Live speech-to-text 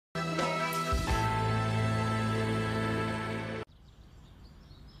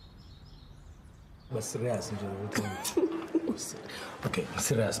serious nje. Okay,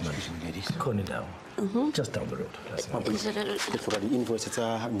 serious man. Khona indawo. Just down the road. That's it. For the invoice, it's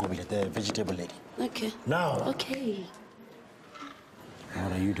the vegetable lady. Okay. Now. Okay.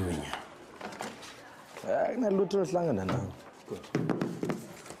 What are you doing here? Nginalutho hlangana nawe. Good.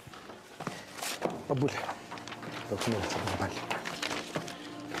 Babule.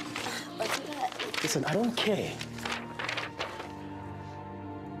 Listen, I don't care.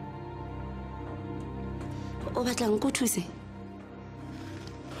 O batla nkuthuse?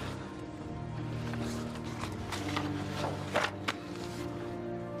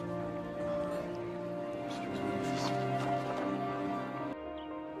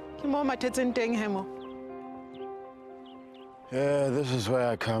 Yeah, this is where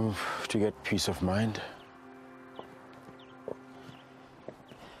I come to get peace of mind.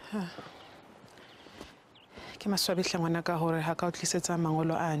 Ke maswabile ngwana ka hore ha ka o tlisetsa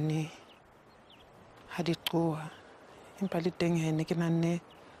mangolo ane ha di qoa empa le teng hene ke nanne.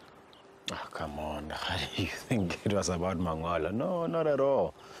 Oh, come on. How do you think it was about Mangala? No, not at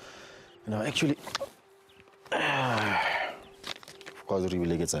all. You know, actually, of course, we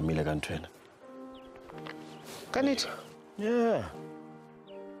really get some million. Can it? Yeah.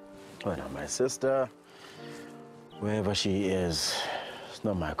 Well, now, my sister, wherever she is, it's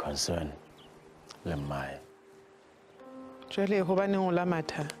not my concern. Lemai. Jwale ho ba neng o la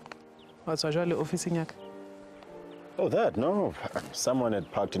matha wa tswa jwale office nyaka. Oh, that? No. Someone had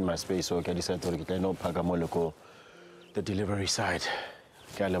parked in my space, so I decided to no park moloko the delivery side.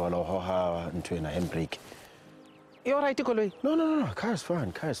 Ke le balo ho ha ntwe na handbrake. You all right, Koloi? No. Car is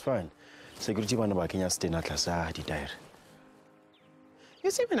fine. Security bana ba Kenya stay na tlasa di tire.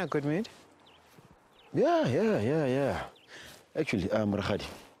 You seem in a good mood. Yeah. Actually, Rakhadi,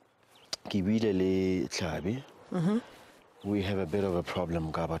 ke buile le Tlhabi. We have a bit of a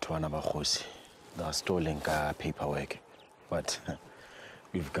problem ka batho bana ba khosi. They are stealing paperwork, but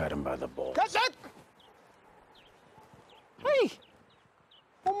we've got him by the balls. That's it! Hey!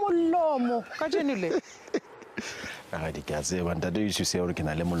 Omolomo, kajenile. Rakhadi ke a tseba ntate used to say hore ke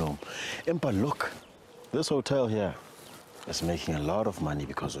na le molomo. Empa look, this hotel here is making a lot of money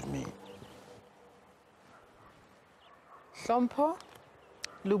because of me. Hlompho,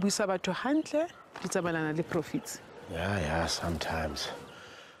 lo buisa batho hantle, di tsamayelana le profits. Yeah, sometimes.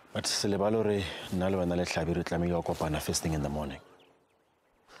 But Selebalore, Nalo and Tlhabi re tlameile go kopana first thing in the morning.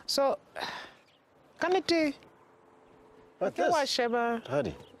 So, can it But ke wa sheba?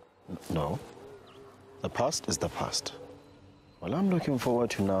 Hadi, no. The past is the past. What I'm looking forward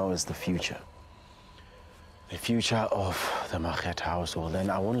to now is the future. The future of the Makget household.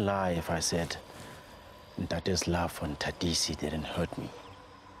 And I won't lie if I said Ntate's love for Ntadisi didn't hurt me.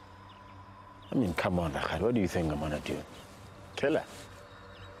 I mean, come on, Rakhadi, what do you think I'm gonna do? Kill her?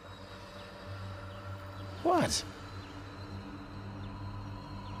 What?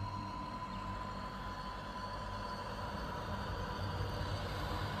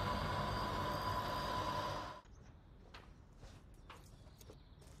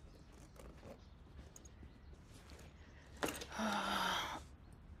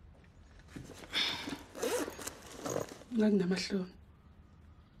 Nginamahloni.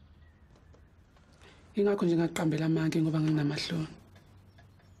 Ingakho nje ngaqambela amanga ngoba nginamahloni.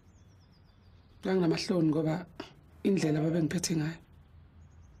 Nginamahloni ngoba indlela babengiphethe ngayo.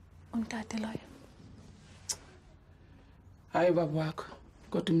 Untate loyo. Hayi baba wakho,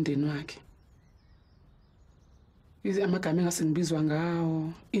 kodwa umndeni wakhe. Izi amagama engase ngibizwa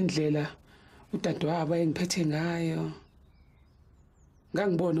ngawo, indlela udadewabo ayengiphethe ngayo.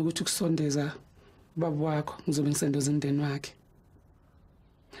 Ngangibona ukuthi ukusondeza baba wakho ngizobe ngisendoza umndeni wakhe.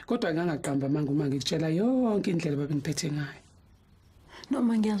 Kodwa ngangaqamba amanga uma ngikutshela yonke indlela babengiphethe ngayo.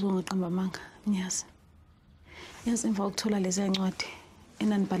 Noma ngiyazi ungaqamba amanga, ngiyazi. Yazi emva kokuthola lezi ncwadi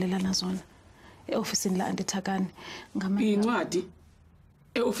enanibhalela nazona e-ofisini la Antithakani ngama incwadi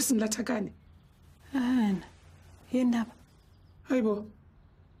e-ofisini la Thakani. Yindaba. Hayibo.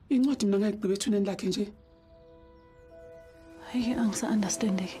 Incwadi mina ngayigqiba ethuneni lakhe nje. Hayi angisa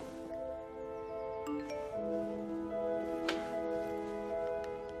understand.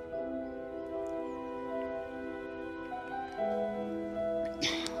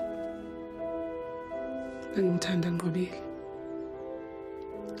 Ngimthanda Nqobile.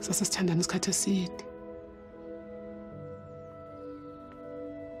 Sasesithandana isikhathi eside.